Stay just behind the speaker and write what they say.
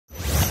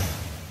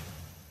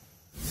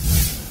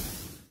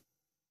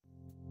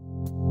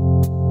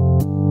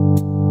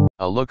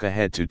A look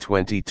ahead to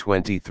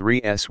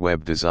 2023's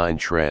web design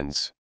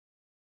trends.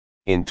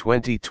 In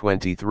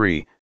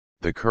 2023,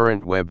 the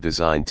current web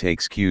design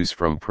takes cues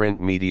from print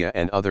media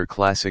and other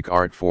classic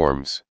art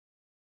forms.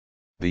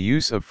 The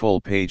use of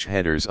full-page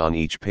headers on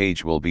each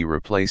page will be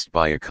replaced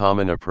by a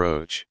common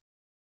approach.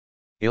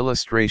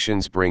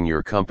 Illustrations bring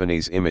your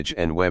company's image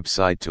and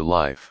website to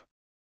life.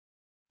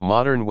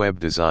 Modern web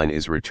design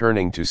is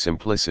returning to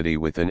simplicity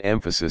with an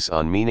emphasis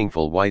on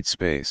meaningful white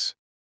space.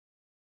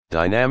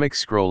 Dynamic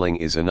scrolling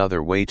is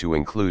another way to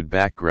include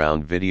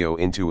background video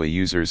into a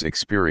user's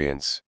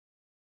experience.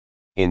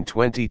 In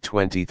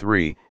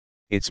 2023,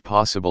 it's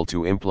possible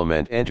to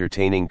implement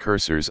entertaining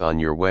cursors on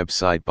your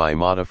website by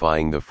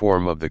modifying the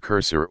form of the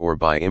cursor or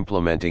by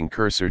implementing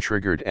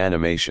cursor-triggered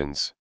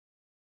animations.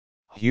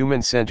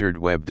 Human-centered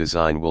web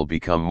design will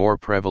become more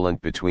prevalent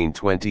between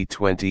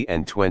 2020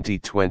 and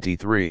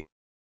 2023.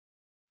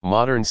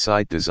 Modern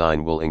site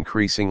design will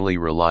increasingly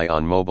rely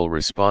on mobile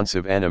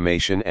responsive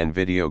animation and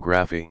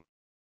videography.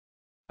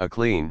 A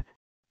clean,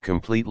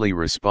 completely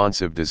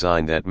responsive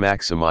design that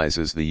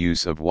maximizes the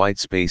use of white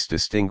space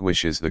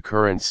distinguishes the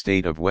current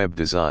state of web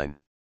design.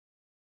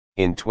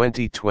 In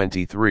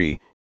 2023,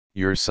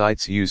 your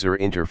site's user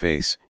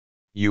interface,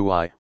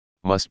 UI,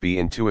 must be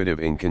intuitive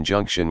in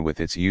conjunction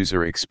with its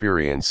user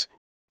experience,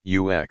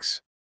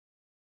 UX.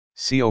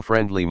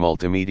 SEO-friendly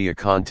multimedia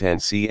content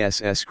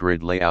CSS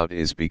grid layout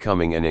is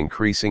becoming an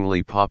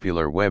increasingly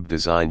popular web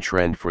design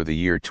trend for the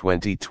year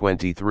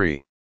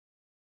 2023.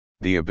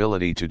 The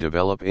ability to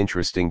develop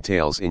interesting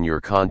tales in your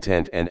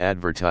content and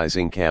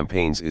advertising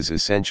campaigns is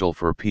essential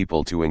for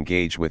people to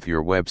engage with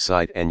your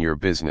website and your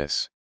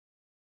business.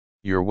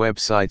 Your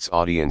website's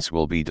audience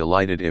will be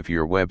delighted if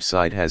your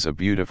website has a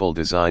beautiful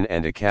design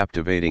and a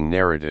captivating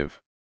narrative.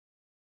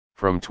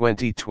 From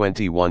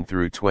 2021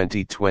 through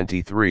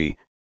 2023,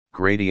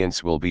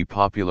 gradients will be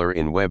popular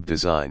in web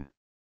design.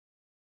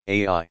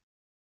 AI.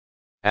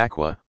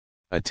 Aqua,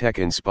 a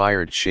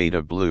tech-inspired shade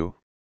of blue,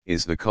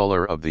 is the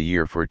color of the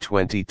year for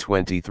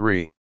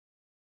 2023.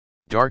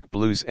 Dark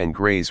blues and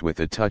grays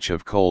with a touch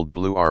of cold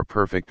blue are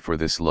perfect for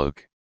this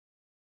look.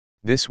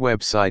 This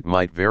website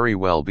might very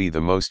well be the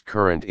most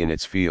current in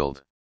its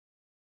field.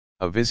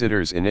 A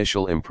visitor's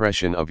initial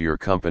impression of your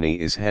company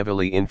is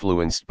heavily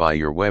influenced by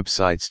your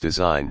website's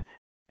design,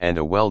 and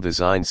a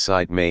well-designed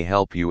site may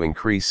help you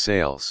increase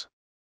sales.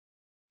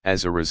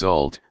 As a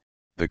result,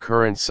 the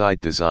current site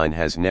design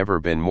has never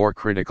been more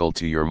critical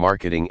to your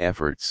marketing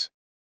efforts.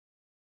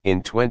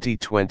 In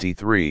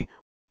 2023,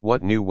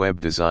 what new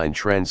web design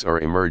trends are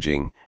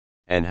emerging,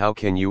 and how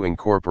can you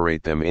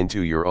incorporate them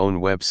into your own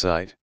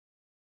website?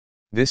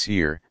 This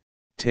year,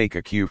 take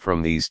a cue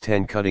from these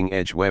 10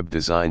 cutting-edge web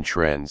design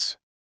trends.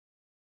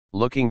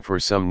 Looking for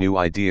some new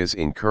ideas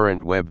in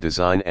current web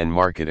design and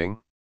marketing?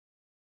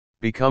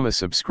 Become a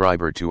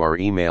subscriber to our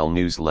email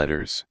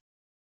newsletters.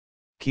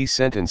 Key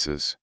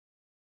sentences.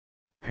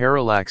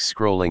 Parallax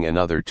scrolling.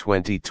 Another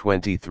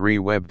 2023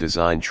 web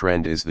design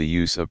trend is the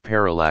use of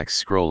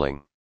parallax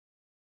scrolling.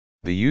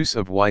 The use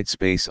of white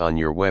space on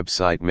your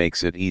website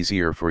makes it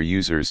easier for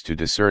users to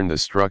discern the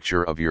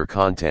structure of your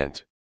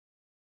content.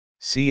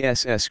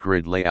 CSS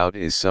grid layout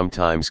is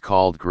sometimes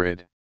called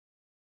grid.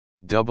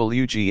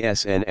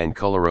 WGSN and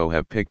Coloro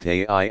have picked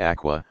AI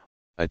Aqua,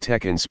 a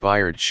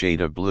tech-inspired shade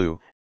of blue,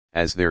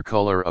 as their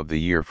color of the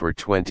year for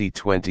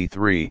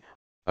 2023,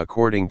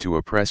 according to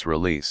a press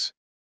release.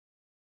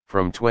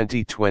 From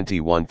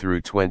 2021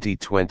 through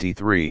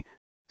 2023,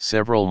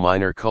 several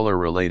minor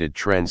color-related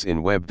trends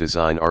in web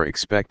design are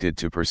expected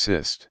to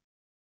persist.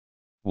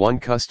 1.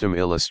 Custom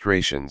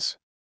illustrations.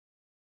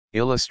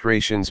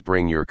 Illustrations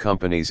bring your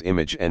company's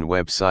image and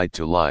website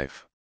to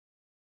life.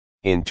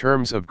 In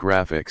terms of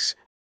graphics,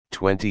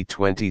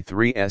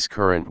 2023's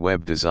current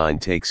web design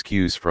takes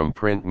cues from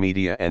print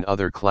media and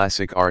other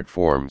classic art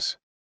forms.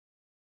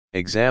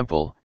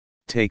 Example,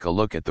 take a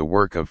look at the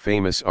work of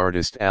famous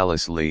artist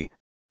Alice Lee,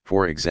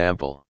 for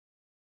example.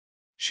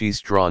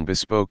 She's drawn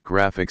bespoke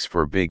graphics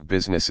for big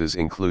businesses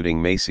including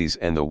Macy's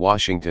and the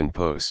Washington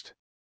Post.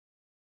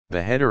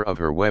 The header of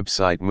her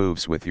website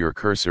moves with your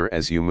cursor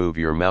as you move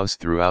your mouse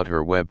throughout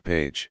her web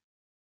page.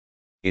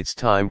 It's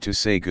time to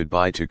say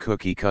goodbye to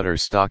cookie-cutter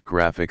stock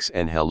graphics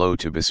and hello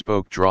to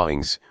bespoke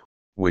drawings,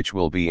 which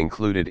will be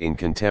included in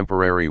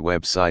contemporary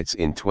websites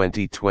in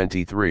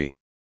 2023.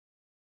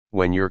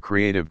 When your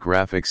creative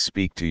graphics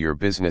speak to your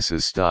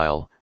business's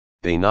style,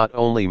 they not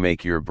only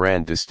make your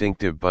brand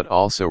distinctive but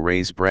also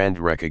raise brand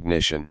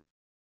recognition.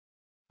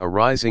 A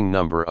rising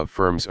number of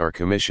firms are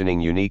commissioning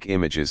unique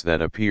images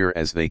that appear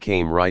as they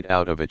came right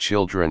out of a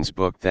children's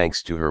book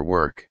thanks to her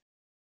work.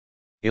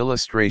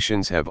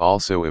 Illustrations have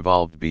also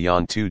evolved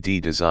beyond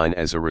 2D design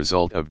as a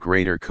result of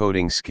greater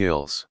coding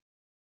skills.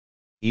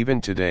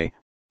 Even today,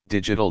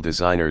 digital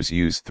designers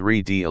use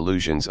 3D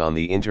illusions on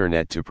the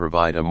internet to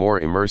provide a more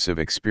immersive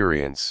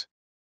experience.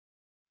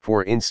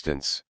 For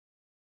instance,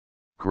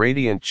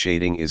 gradient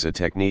shading is a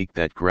technique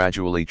that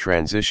gradually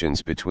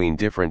transitions between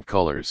different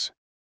colors.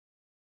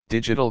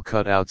 Digital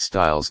cutout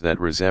styles that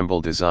resemble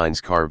designs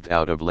carved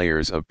out of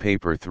layers of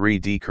paper.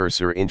 3D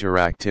cursor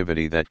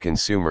interactivity that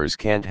consumers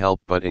can't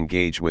help but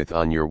engage with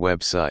on your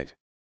website.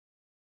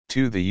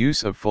 2. The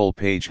use of full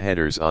page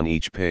headers on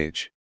each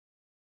page.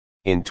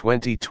 In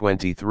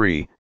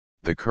 2023,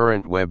 the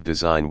current web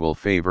design will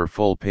favor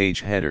full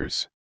page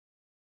headers.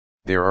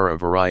 There are a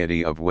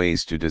variety of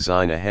ways to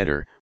design a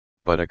header,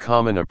 but a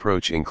common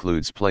approach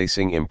includes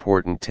placing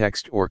important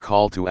text or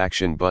call to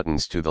action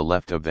buttons to the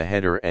left of the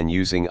header and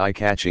using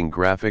eye-catching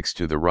graphics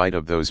to the right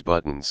of those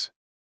buttons.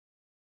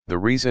 The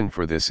reason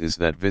for this is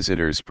that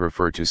visitors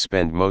prefer to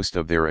spend most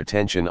of their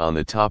attention on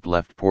the top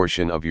left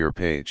portion of your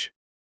page.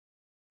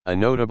 A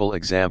notable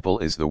example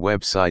is the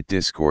website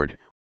Discord,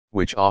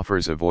 which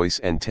offers a voice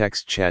and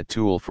text chat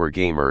tool for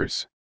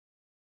gamers.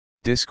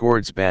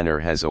 Discord's banner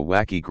has a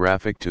wacky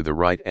graphic to the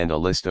right and a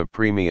list of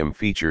premium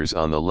features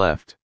on the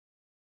left.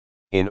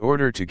 In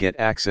order to get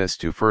access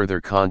to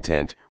further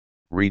content,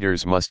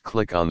 readers must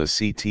click on the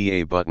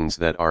CTA buttons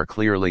that are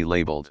clearly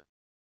labeled.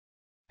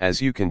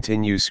 As you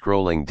continue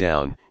scrolling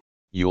down,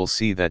 you'll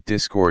see that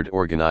Discord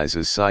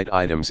organizes site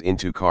items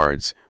into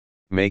cards,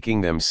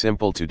 making them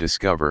simple to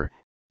discover,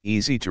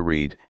 easy to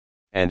read,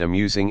 and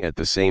amusing at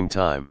the same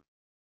time.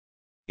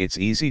 It's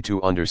easy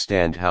to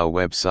understand how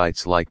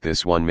websites like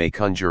this one may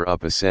conjure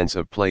up a sense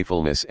of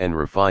playfulness and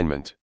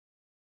refinement.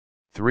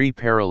 3.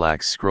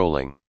 Parallax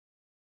scrolling.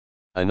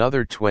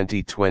 Another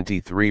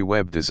 2023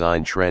 web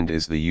design trend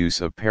is the use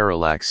of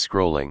parallax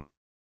scrolling.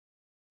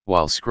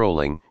 While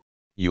scrolling,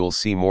 you'll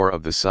see more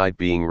of the site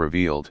being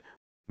revealed,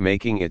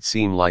 making it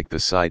seem like the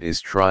site is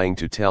trying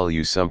to tell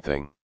you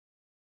something.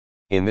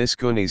 In this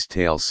Goonies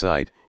Tale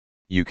site,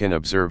 you can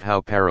observe how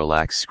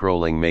parallax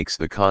scrolling makes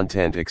the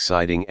content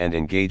exciting and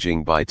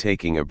engaging by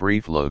taking a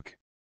brief look.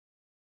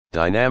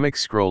 Dynamic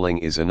scrolling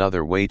is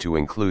another way to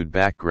include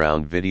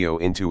background video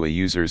into a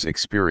user's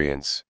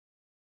experience.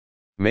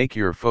 Make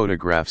your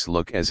photographs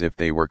look as if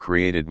they were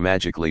created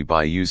magically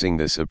by using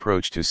this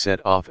approach to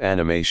set off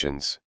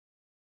animations.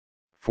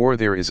 4.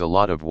 There is a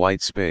lot of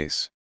white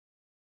space.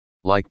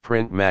 Like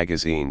print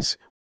magazines,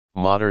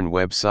 modern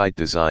website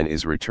design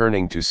is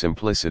returning to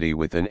simplicity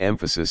with an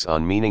emphasis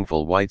on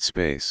meaningful white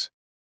space.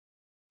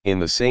 In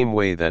the same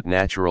way that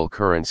natural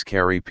currents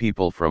carry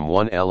people from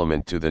one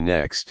element to the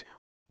next,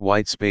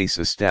 white space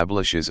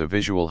establishes a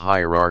visual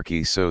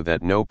hierarchy so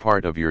that no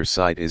part of your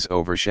site is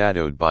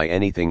overshadowed by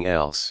anything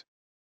else.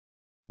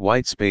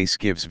 White space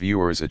gives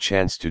viewers a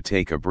chance to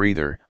take a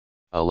breather,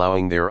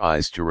 allowing their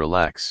eyes to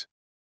relax.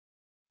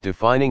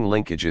 Defining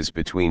linkages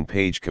between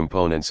page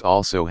components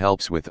also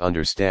helps with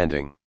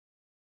understanding.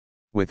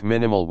 With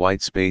minimal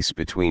white space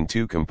between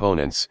two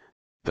components,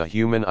 the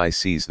human eye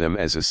sees them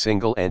as a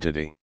single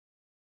entity.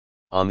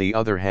 On the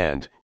other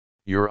hand,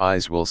 your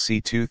eyes will see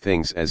two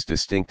things as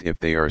distinct if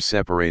they are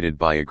separated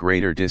by a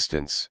greater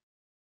distance.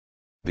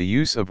 The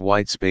use of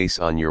white space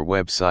on your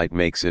website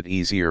makes it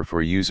easier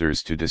for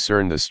users to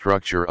discern the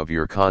structure of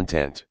your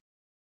content.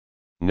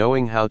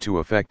 Knowing how to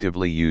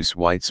effectively use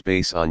white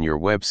space on your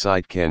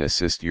website can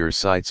assist your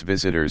site's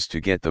visitors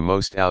to get the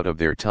most out of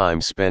their time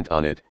spent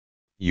on it.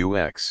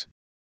 UX.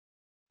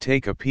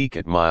 Take a peek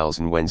at Miles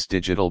Nguyen's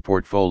digital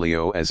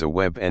portfolio as a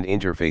web and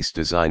interface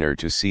designer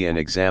to see an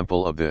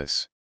example of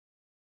this.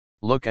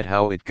 Look at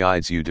how it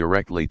guides you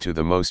directly to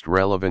the most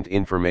relevant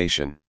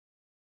information.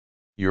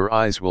 Your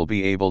eyes will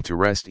be able to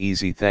rest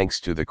easy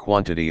thanks to the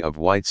quantity of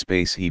white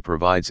space he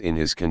provides in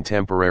his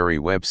contemporary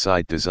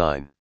website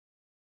design.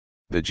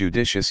 The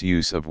judicious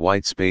use of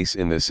white space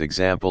in this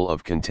example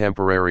of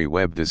contemporary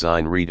web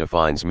design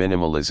redefines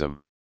minimalism.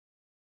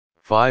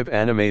 5.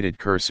 Animated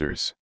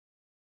cursors.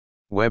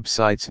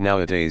 Websites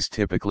nowadays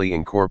typically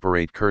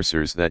incorporate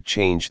cursors that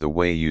change the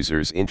way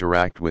users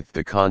interact with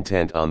the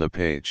content on the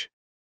page.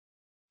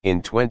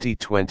 In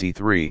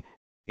 2023,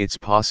 it's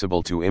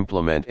possible to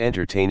implement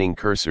entertaining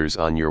cursors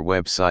on your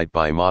website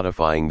by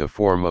modifying the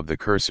form of the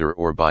cursor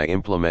or by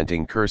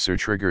implementing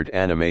cursor-triggered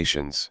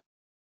animations.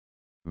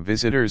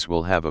 Visitors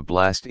will have a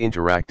blast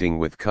interacting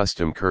with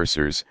custom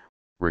cursors,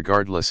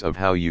 regardless of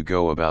how you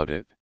go about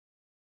it.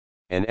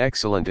 An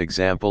excellent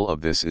example of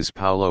this is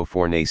Paulo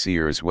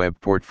Fornacier's web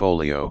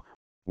portfolio,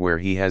 where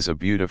he has a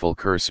beautiful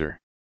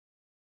cursor.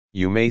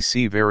 You may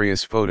see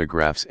various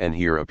photographs and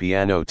hear a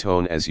piano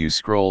tone as you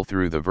scroll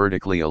through the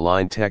vertically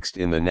aligned text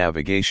in the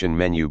navigation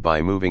menu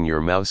by moving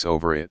your mouse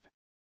over it.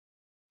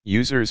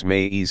 Users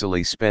may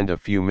easily spend a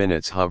few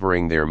minutes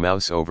hovering their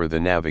mouse over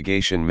the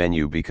navigation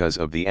menu because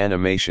of the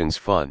animation's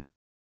fun.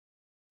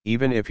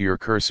 Even if your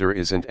cursor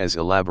isn't as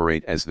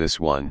elaborate as this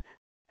one,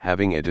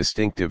 having a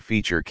distinctive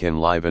feature can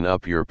liven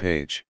up your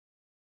page.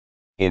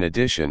 In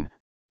addition,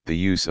 the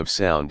use of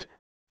sound,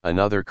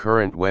 another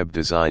current web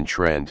design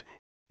trend,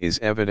 is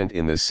evident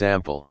in this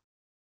sample.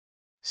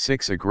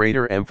 6. A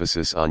greater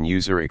emphasis on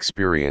user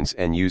experience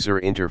and user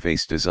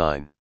interface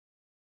design.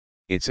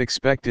 It's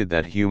expected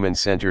that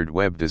human-centered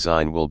web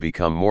design will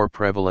become more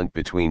prevalent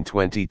between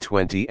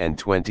 2020 and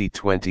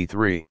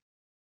 2023.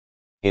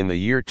 In the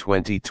year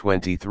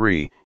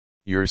 2023,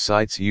 your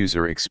site's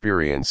user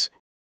experience,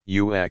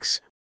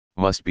 UX,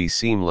 must be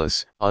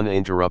seamless,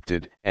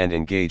 uninterrupted, and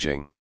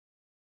engaging.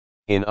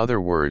 In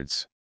other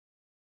words,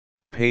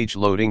 page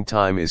loading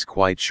time is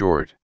quite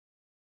short.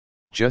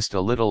 Just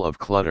a little of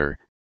clutter,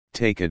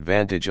 take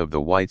advantage of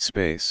the white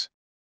space.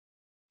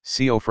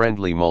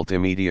 SEO-friendly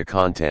multimedia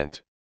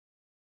content.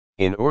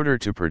 In order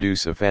to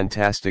produce a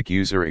fantastic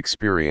user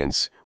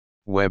experience,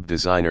 web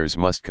designers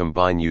must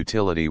combine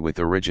utility with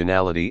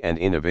originality and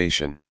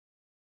innovation.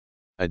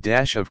 A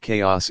dash of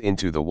chaos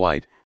into the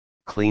white,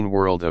 clean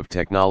world of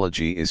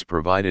technology is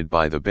provided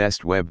by the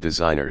best web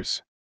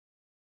designers.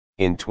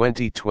 In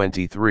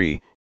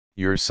 2023,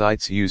 your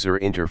site's user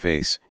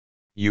interface,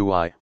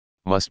 UI,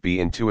 must be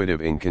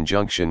intuitive in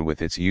conjunction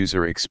with its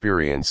user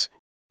experience,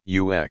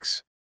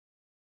 UX.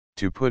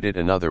 To put it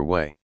another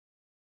way,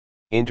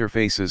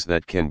 interfaces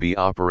that can be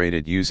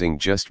operated using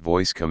just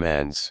voice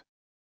commands.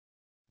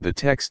 The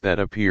text that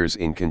appears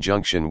in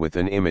conjunction with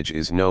an image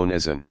is known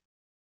as an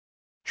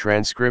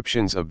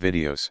transcriptions of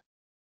videos.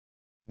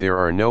 There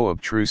are no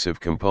obtrusive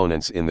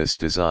components in this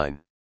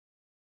design.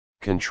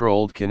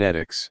 Controlled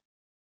kinetics.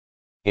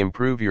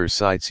 Improve your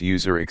site's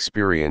user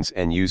experience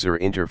and user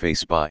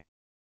interface by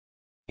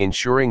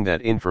ensuring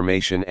that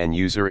information and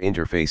user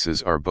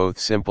interfaces are both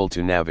simple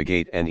to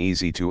navigate and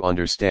easy to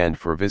understand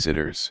for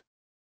visitors.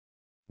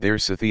 They're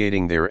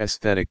satiating their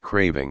aesthetic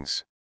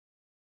cravings.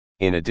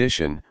 In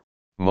addition,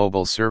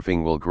 mobile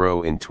surfing will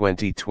grow in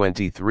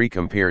 2023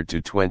 compared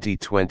to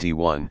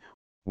 2021,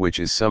 which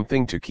is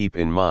something to keep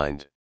in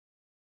mind.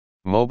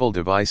 Mobile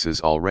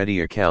devices already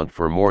account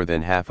for more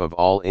than half of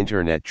all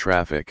internet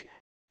traffic,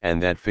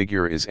 and that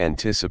figure is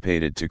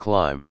anticipated to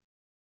climb.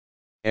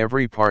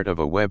 Every part of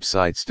a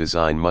website's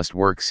design must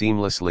work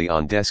seamlessly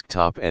on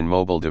desktop and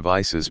mobile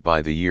devices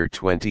by the year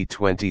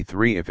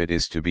 2023 if it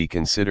is to be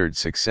considered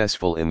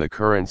successful in the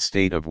current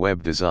state of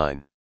web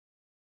design.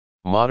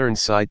 Modern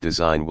site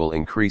design will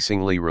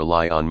increasingly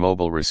rely on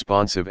mobile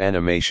responsive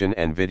animation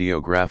and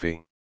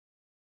videography.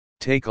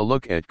 Take a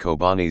look at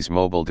Kobani's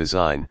mobile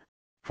design,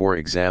 for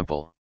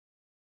example.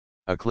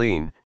 A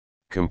clean,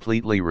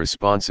 completely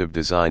responsive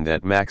design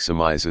that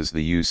maximizes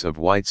the use of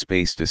white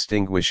space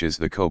distinguishes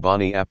the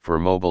Kobani app for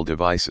mobile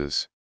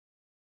devices.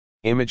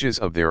 Images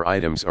of their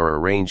items are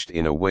arranged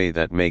in a way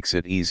that makes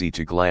it easy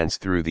to glance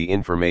through the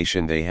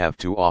information they have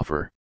to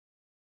offer.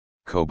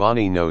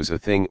 Kobani knows a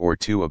thing or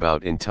two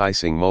about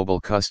enticing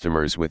mobile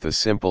customers with a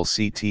simple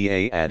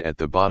CTA ad at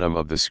the bottom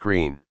of the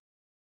screen.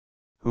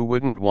 Who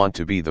wouldn't want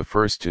to be the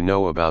first to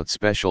know about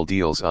special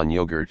deals on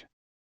yogurt?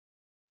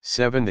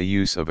 7. The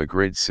use of a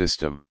grid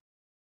system.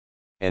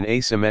 An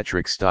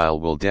asymmetric style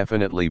will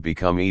definitely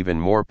become even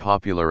more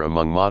popular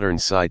among modern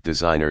site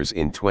designers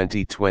in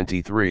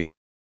 2023.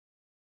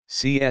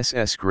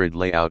 CSS grid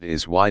layout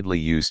is widely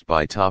used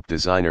by top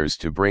designers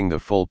to bring the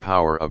full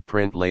power of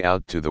print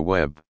layout to the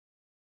web.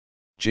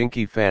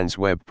 Jinky Fan's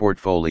web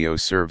portfolio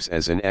serves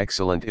as an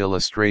excellent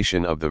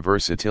illustration of the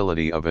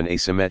versatility of an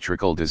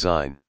asymmetrical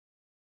design.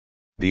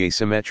 The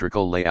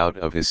asymmetrical layout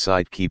of his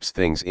site keeps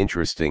things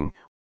interesting,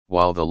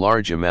 while the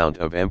large amount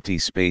of empty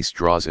space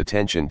draws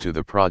attention to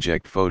the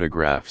project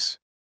photographs.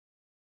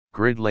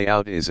 Grid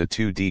layout is a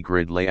 2D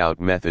grid layout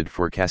method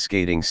for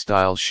cascading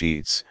style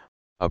sheets,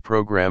 a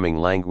programming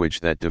language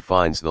that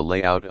defines the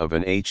layout of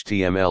an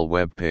HTML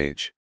web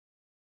page.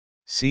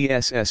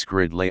 CSS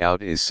grid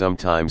layout is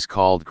sometimes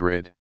called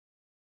grid.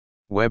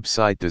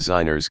 Website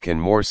designers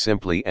can more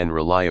simply and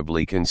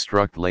reliably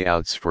construct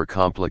layouts for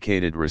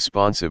complicated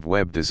responsive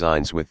web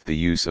designs with the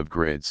use of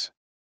grids.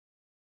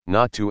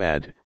 Not to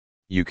add,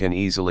 you can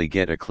easily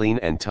get a clean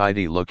and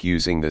tidy look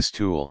using this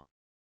tool.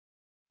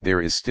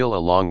 There is still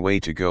a long way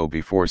to go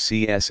before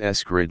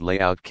CSS grid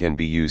layout can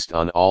be used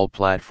on all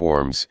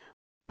platforms,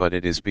 but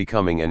it is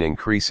becoming an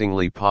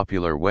increasingly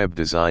popular web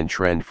design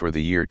trend for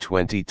the year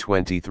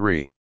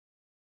 2023.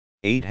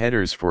 8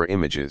 headers for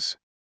images.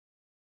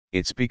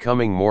 It's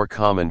becoming more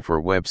common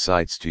for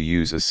websites to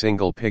use a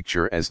single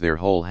picture as their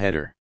whole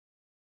header.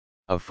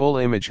 A full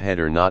image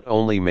header not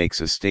only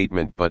makes a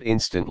statement but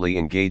instantly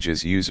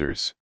engages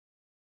users.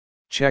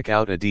 Check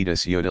out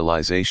Adidas'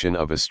 utilization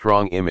of a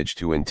strong image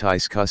to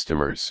entice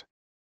customers.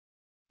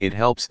 It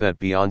helps that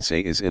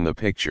Beyoncé is in the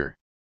picture.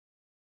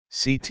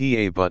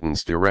 CTA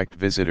buttons direct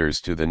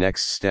visitors to the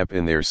next step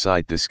in their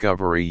site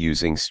discovery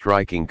using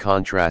striking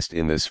contrast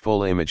in this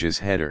full images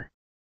header.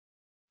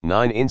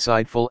 9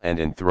 insightful and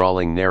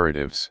enthralling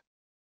narratives.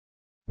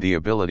 The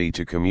ability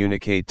to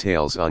communicate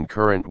tales on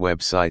current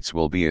websites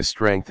will be a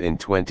strength in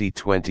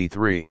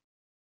 2023.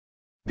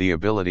 The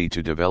ability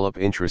to develop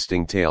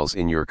interesting tales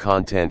in your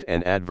content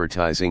and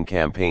advertising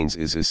campaigns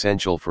is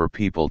essential for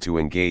people to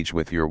engage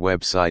with your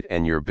website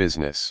and your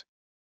business.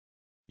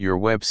 Your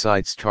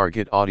website's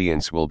target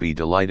audience will be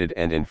delighted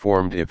and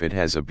informed if it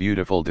has a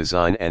beautiful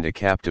design and a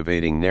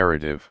captivating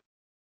narrative.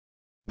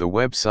 The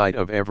website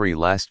of every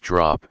last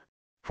drop,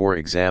 for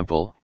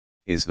example,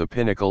 is the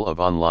pinnacle of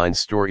online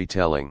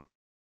storytelling.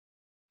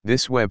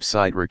 This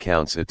website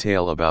recounts a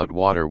tale about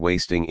water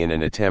wasting in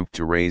an attempt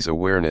to raise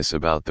awareness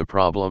about the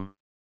problem.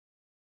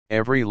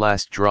 Every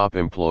last drop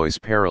employs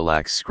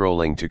parallax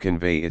scrolling to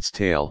convey its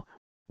tale,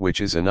 which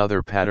is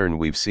another pattern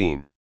we've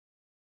seen.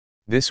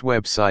 This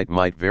website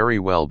might very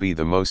well be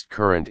the most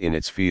current in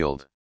its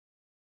field.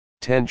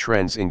 10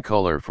 Trends in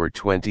Color for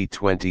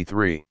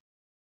 2023.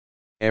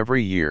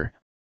 Every year,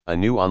 a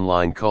new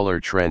online color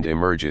trend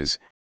emerges,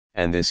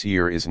 and this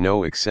year is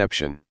no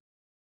exception.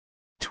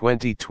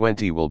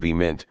 2020 will be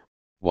mint,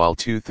 while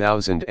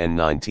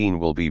 2019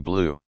 will be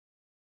blue.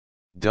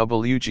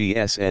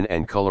 WGSN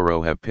and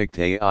Coloro have picked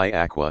AI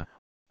Aqua,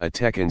 a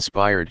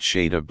tech-inspired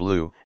shade of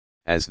blue,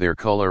 as their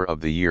color of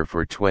the year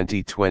for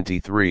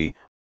 2023,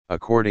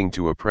 according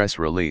to a press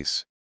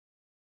release.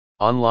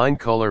 Online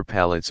color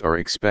palettes are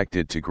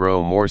expected to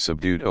grow more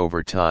subdued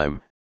over time,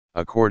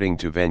 according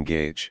to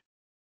Venngage.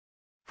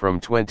 From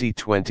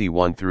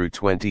 2021 through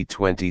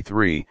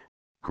 2023,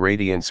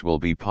 gradients will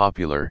be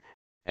popular,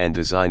 and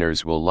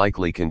designers will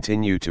likely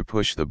continue to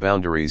push the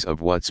boundaries of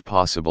what's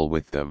possible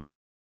with them.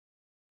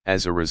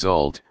 As a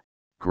result,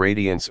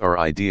 gradients are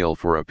ideal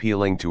for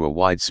appealing to a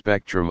wide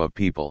spectrum of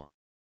people.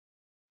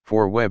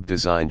 For web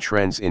design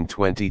trends in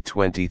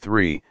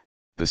 2023,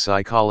 the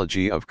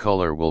psychology of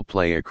color will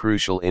play a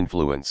crucial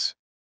influence.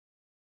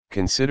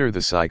 Consider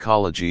the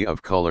psychology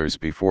of colors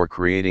before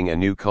creating a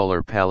new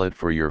color palette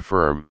for your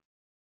firm.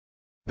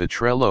 The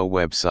Trello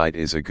website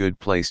is a good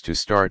place to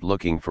start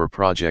looking for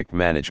project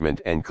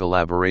management and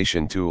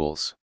collaboration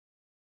tools.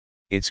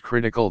 It's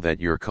critical that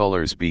your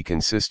colors be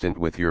consistent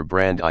with your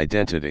brand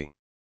identity.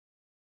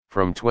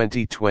 From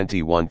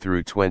 2021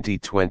 through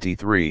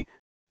 2023,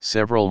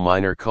 several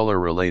minor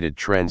color-related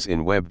trends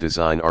in web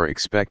design are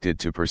expected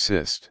to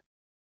persist.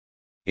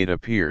 It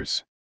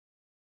appears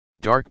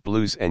dark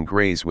blues and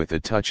grays with a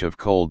touch of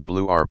cold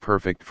blue are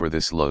perfect for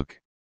this look.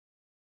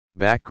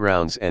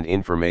 Backgrounds and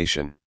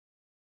information.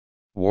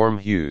 Warm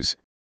hues,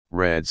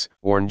 reds,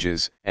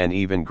 oranges, and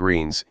even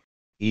greens,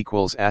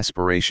 equals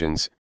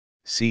aspirations,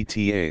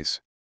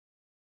 CTAs.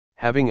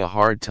 Having a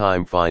hard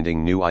time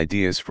finding new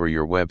ideas for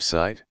your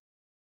website?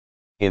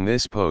 In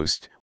this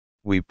post,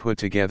 we put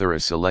together a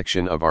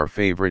selection of our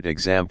favorite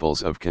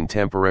examples of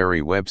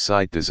contemporary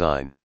website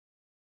design.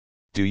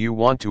 Do you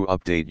want to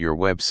update your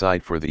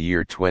website for the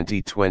year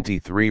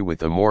 2023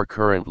 with a more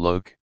current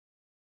look?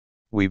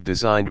 We've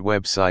designed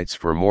websites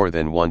for more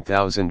than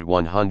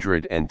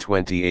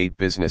 1,128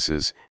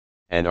 businesses,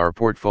 and our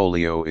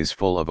portfolio is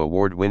full of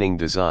award-winning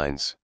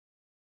designs.